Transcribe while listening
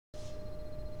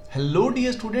Hello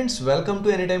dear students, welcome to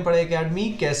any time पढ़ाई academy.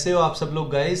 कैसे हो आप सब लोग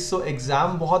गाइस? सो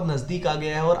एग्जाम बहुत नज़दीक आ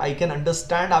गया है और आई कैन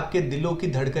अंडरस्टैंड आपके दिलों की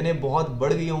धड़कनें बहुत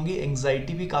बढ़ गई होंगी,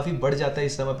 एंग्जाइटी भी काफ़ी बढ़ जाता है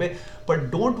इस समय पे। But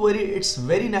don't worry, it's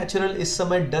very natural. इस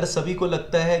समय डर सभी को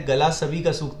लगता है, गला सभी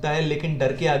का सूखता है, लेकिन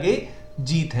डर के आगे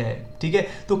जीत है। ठीक है,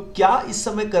 तो क्या इस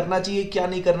समय करना चाहिए, क्या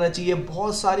नहीं करना चाहिए,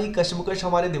 बहुत सारी कशमकश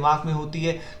हमारे दिमाग में होती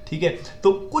है। ठीक है,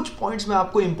 तो कुछ पॉइंट्स मैं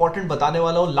आपको इंपॉर्टेंट बताने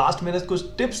वाला हूं, लास्ट में कुछ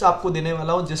टिप्स आपको देने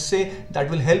वाला हूं जिससे that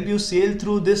will help you cell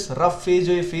through this rough phase.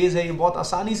 जो ये फेज है ये बहुत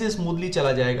आसानी से स्मूथली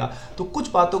चला जाएगा। तो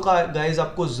कुछ बातों का गाइज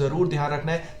आपको जरूर ध्यान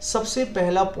रखना है। सबसे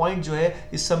पहला पॉइंट जो है,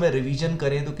 इस समय रिवीजन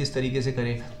करें तो किस तरीके से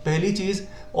करें। पहली चीज,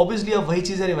 ऑब्वियसली आप वही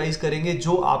चीजें रिवाइज करेंगे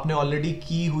जो आपने ऑलरेडी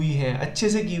की हुई है, अच्छे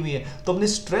से की हुई है। तो अपने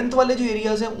स्ट्रेंथ वाले जो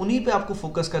एरियाज हैं उन्हीं पे आपको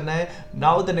फोकस करना है।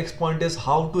 Now the next point is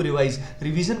how to revise.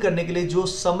 Revision करने के लिए जो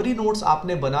समरी नोट्स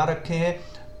आपने बना रखे हैं,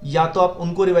 या तो आप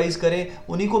उनको रिवाइज करें,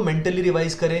 उन्हीं को मेंटली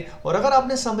रिवाइज करें। और अगर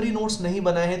आपने समरी नोट्स नहीं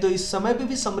बनाए हैं तो इस समय पे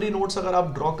भी समरी नोट्स अगर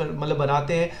आप ड्रॉ कर मतलब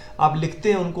बनाते हैं, आप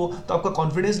लिखते हैं उनको, तो आपका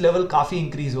कॉन्फिडेंस लेवल काफी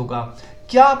इंक्रीज होगा।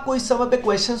 क्या आपको इस समय पे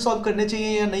क्वेश्चन सॉल्व करने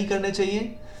चाहिए या नहीं करने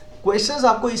चाहिए? क्वेश्चंस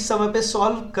आपको इस समय पे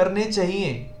सॉल्व करने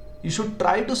चाहिए। You should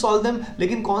try to solve them.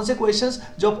 लेकिन कौन से क्वेश्चंस?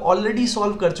 जो आप ऑलरेडी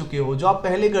सॉल्व कर चुके हो, जो आप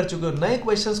पहले कर चुके हो। नए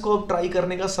क्वेश्चंस को अब ट्राई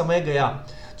करने का समय गया।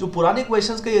 जो पुराने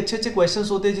क्वेश्चंस, कई अच्छे अच्छे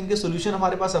क्वेश्चंस होते हैं जिनके सॉल्यूशन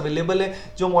हमारे पास अवेलेबल है,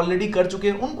 जो हम ऑलरेडी कर चुके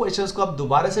हैं, उन क्वेश्चंस को आप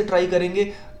दोबारा से ट्राई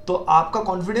करेंगे तो आपका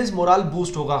कॉन्फिडेंस, मोराल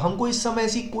बूस्ट होगा। हमको इस समय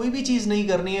ऐसी कोई भी चीज नहीं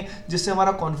करनी है जिससे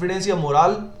हमारा कॉन्फिडेंस या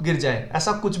मोराल गिर जाए।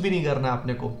 ऐसा कुछ भी नहीं करना है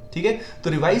आपने को। ठीक है, तो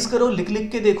रिवाइज करो, लिख लिख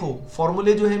के देखो,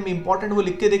 फॉर्मूले जो है इंपॉर्टेंट वो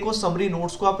लिख के देखो, समरी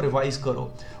नोट्स को आप रिवाइज करो।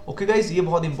 ओके गाइज, ये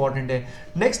बहुत इंपॉर्टेंट है।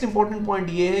 नेक्स्ट इंपॉर्टेंट पॉइंट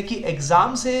ये है कि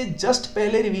एग्जाम से जस्ट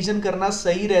पहले रिवीजन करना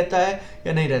सही रहता है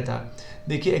या नहीं रहता।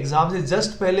 देखिए, एग्जाम से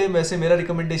जस्ट पहले वैसे मेरा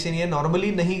रिकमेंडेशन ये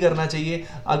नॉर्मली नहीं करना चाहिए,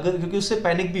 अगर क्योंकि उससे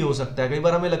पैनिक भी हो सकता है। कई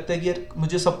बार हमें लगता है कि यार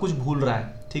मुझे सब कुछ भूल रहा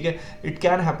है। ठीक है, इट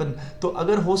कैन हैपन। तो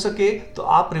अगर हो सके तो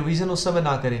आप रिवीजन उस समय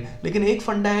ना करें। लेकिन एक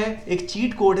फंडा है, एक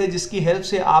चीट कोड है जिसकी हेल्प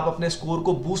से आप अपने स्कोर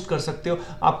को बूस्ट कर सकते हो।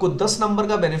 आपको 10 नंबर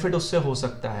का बेनिफिट उससे हो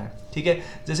सकता है। ठीक है,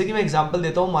 जैसे कि मैं एग्जांपल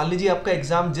देता हूं। मान लीजिए आपका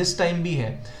एग्जाम जिस टाइम भी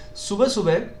है, सुबह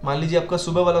सुबह, मान लीजिए आपका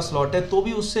सुबह वाला स्लॉट है, तो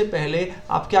भी उससे पहले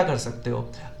आप क्या कर सकते हो?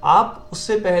 आप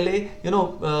उससे पहले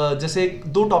जैसे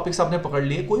 2 टॉपिक्स आपने पकड़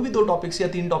लिए, कोई भी 2 टॉपिक्स या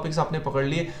 3 टॉपिक्स आपने पकड़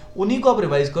लिए, उन्हीं को आप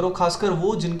रिवाइज करो। खासकर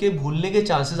वो जिनके भूलने के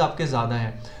चांसेस आपके ज्यादा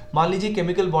हैं। मान लीजिए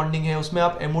केमिकल बॉन्डिंग है, उसमें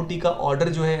आप एमओटी का ऑर्डर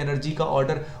जो है, एनर्जी का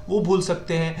ऑर्डर, वो भूल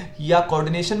सकते हैं, या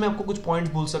कोऑर्डिनेशन में आपको कुछ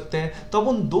पॉइंट्स भूल सकते हैं। तो आप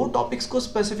उन 2 टॉपिक्स को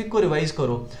स्पेसिफिक को रिवाइज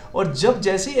करो। और जब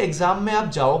जैसे ही एग्जाम में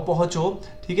आप जाओ, पहुंचो,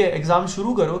 ठीक है, एग्जाम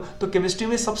शुरू करो, तो केमिस्ट्री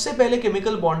में सबसे पहले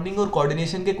केमिकल बॉन्डिंग और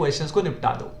कोऑर्डिनेशन के क्वेश्चंस को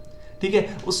निपटा दो। ठीक है,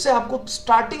 उससे आपको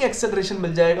स्टार्टिंग एक्सेलरेशन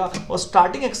मिल जाएगा। और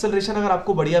स्टार्टिंग एक्सेलरेशन अगर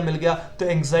आपको बढ़िया मिल गया तो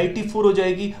एंग्जाइटी फुल हो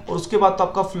जाएगी, और उसके बाद तो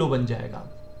आपका फ्लो बन जाएगा।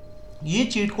 ये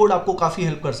चीट कोड आपको काफी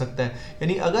हेल्प कर सकता है।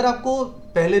 यानी अगर आपको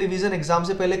पहले रिवीजन एग्जाम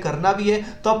से पहले करना भी है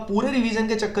तो आप पूरे रिवीजन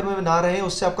के चक्कर में ना रहें,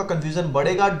 उससे आपका कंफ्यूजन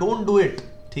बढ़ेगा। Don't do it.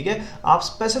 ठीक है, आप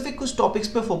स्पेसिफिक कुछ टॉपिक्स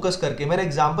पे फोकस करके, मैंने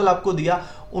एग्जांपल आपको दिया,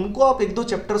 उनको आप 1-2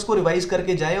 चैप्टर्स को रिवाइज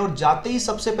करके जाएं, और जाते ही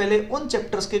सबसे पहले उन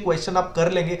चैप्टर्स के क्वेश्चन आप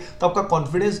कर लेंगे तो आपका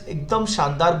कॉन्फिडेंस एकदम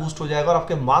शानदार बूस्ट हो जाएगा और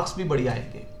आपके मार्क्स भी बढ़िया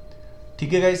आएंगे।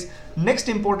 ठीक है गाइस, नेक्स्ट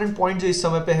इंपॉर्टेंट पॉइंट जो इस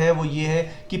समय पे है वो ये है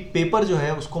कि पेपर जो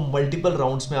है उसको मल्टीपल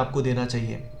राउंड्स में आपको देना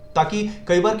चाहिए। ताकि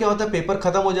कई बार क्या होता है, पेपर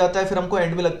खत्म हो जाता है, फिर हमको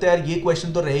एंड में लगता है यार ये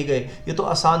क्वेश्चन तो रह ही गए, ये तो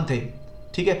आसान थे।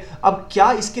 ठीक है, अब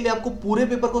क्या इसके लिए आपको पूरे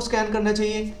पेपर को स्कैन करना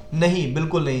चाहिए? नहीं,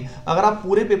 बिल्कुल नहीं। अगर आप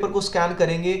पूरे पेपर को स्कैन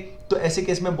करेंगे तो ऐसे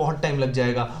केस में बहुत टाइम लग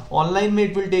जाएगा। ऑनलाइन में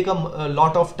it will take a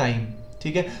lot of time.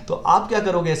 ठीक है, तो आप क्या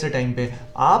करोगे ऐसे टाइम पे?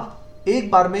 आप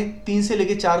एक बार में 3 से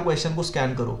लेके 4 क्वेश्चन को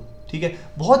स्कैन करो। ठीक है,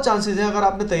 बहुत चांसेस है अगर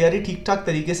आपने तैयारी ठीक ठाक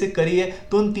तरीके से करी है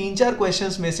तो उन 3-4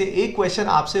 क्वेश्चंस में से एक क्वेश्चन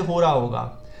आपसे हो रहा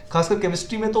होगा। खासकर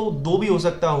केमिस्ट्री में तो 2 भी हो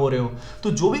सकता है हो रहे हो।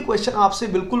 तो जो भी क्वेश्चन आपसे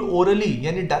बिल्कुल ओरली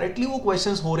यानी डायरेक्टली वो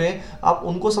क्वेश्चंस हो रहे हैं, आप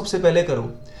उनको सबसे पहले करो।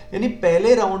 यानी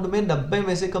पहले राउंड में 90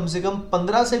 में से कम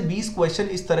 15 से 20 क्वेश्चन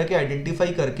इस तरह के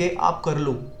आइडेंटिफाई करके आप कर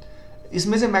लो।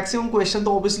 इसमें से मैक्सिमम क्वेश्चन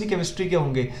तो ऑब्वियसली केमिस्ट्री के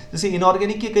होंगे। जैसे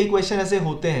इनऑर्गेनिक के कई क्वेश्चन ऐसे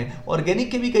होते हैं,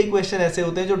 ऑर्गेनिक के भी कई क्वेश्चन ऐसे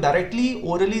होते हैं जो डायरेक्टली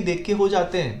ओरली देख के हो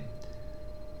जाते हैं।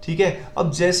 ठीक है,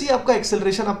 अब जैसे ही आपका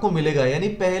एक्सेलरेशन आपको मिलेगा, यानी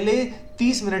पहले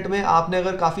 30 मिनट में आपने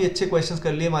अगर काफी अच्छे क्वेश्चंस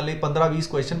कर लिए, मान लीजिए 15-20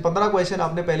 क्वेश्चन, 15 क्वेश्चन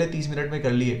आपने पहले 30 मिनट में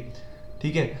कर लिए,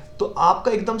 ठीक है, तो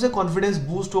आपका एकदम से कॉन्फिडेंस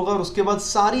बूस्ट होगा और उसके बाद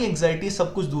सारी एंग्जाइटी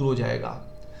सब कुछ दूर हो जाएगा।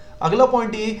 अगला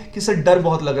पॉइंट ये कि सर डर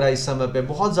बहुत लग रहा है इस समय पे,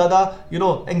 बहुत ज्यादा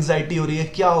एंग्जाइटी हो रही है,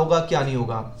 क्या होगा क्या नहीं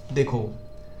होगा। देखो,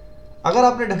 अगर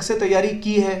आपने ढंग से तैयारी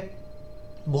की है,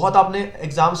 बहुत आपने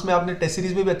एग्जाम्स में, आपने टेस्ट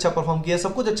सीरीज में भी अच्छा परफॉर्म किया,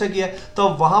 सब कुछ अच्छा किया है, तो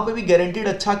आप वहां पे भी गारंटीड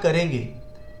अच्छा करेंगे।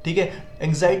 ठीक है,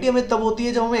 एंग्जाइटी हमें तब होती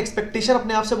है जब हम एक्सपेक्टेशन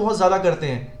अपने आप से बहुत ज्यादा करते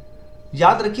हैं।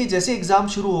 याद रखिए जैसे एग्जाम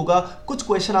शुरू होगा कुछ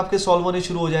क्वेश्चन आपके सॉल्व होने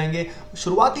शुरू हो जाएंगे।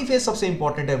 शुरुआती फेज सबसे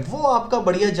इंपॉर्टेंट है, वो आपका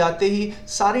बढ़िया जाते ही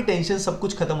सारी टेंशन सब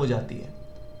कुछ खत्म हो जाती है,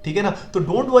 ठीक है ना। तो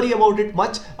don't worry about it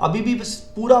much, अभी भी बस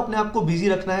पूरा अपने आप को बिजी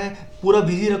रखना है। पूरा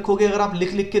बिजी रखोगे, अगर आप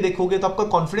लिख लिख के देखोगे तो आपका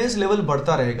कॉन्फिडेंस लेवल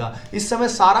बढ़ता रहेगा। इस समय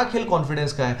सारा खेल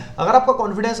कॉन्फिडेंस का है। अगर आपका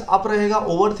कॉन्फिडेंस अप रहेगा,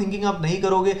 ओवर थिंकिंग आप नहीं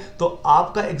करोगे, तो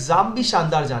आपका एग्जाम भी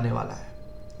शानदार जाने वाला है।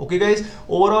 Okay guys,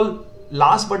 overall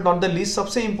last but not the least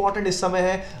सबसे इंपॉर्टेंट इस समय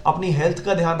है अपनी हेल्थ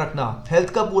का ध्यान रखना। हेल्थ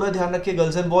का पूरा ध्यान रखिए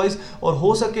गर्ल्स एंड बॉयज, और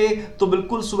हो सके तो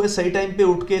बिल्कुल सुबह सही टाइम पे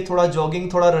उठ के थोड़ा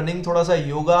जॉगिंग, थोड़ा रनिंग, थोड़ा सा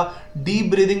योगा,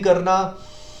 डीप ब्रीदिंग करना,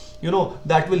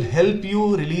 that will help you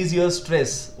release your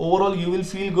stress. Overall you will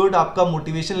feel good, आपका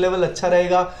मोटिवेशन लेवल अच्छा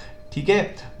रहेगा, ठीक है।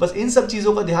 बस इन सब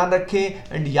चीज़ों का ध्यान रखें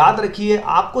एंड याद रखिए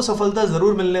आपको सफलता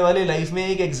ज़रूर मिलने वाली लाइफ में।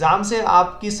 एक एग्जाम से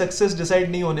आपकी सक्सेस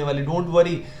डिसाइड नहीं होने वाली। डोंट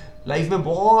वरी, लाइफ में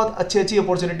बहुत अच्छी अच्छी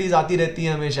अपॉर्चुनिटीज आती रहती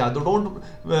हैं हमेशा। तो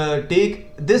don't take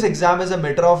this exam as a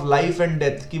matter of life and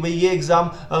death कि भाई ये एग्जाम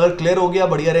अगर क्लियर हो गया,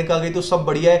 बढ़िया रैंक आ गई तो सब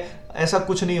बढ़िया है, ऐसा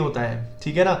कुछ नहीं होता है,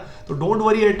 ठीक है ना। तो don't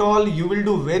worry at all, you will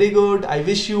do very good. I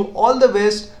wish you all the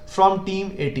best from team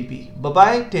ATP। Bye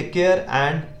bye, take care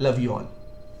and love you all.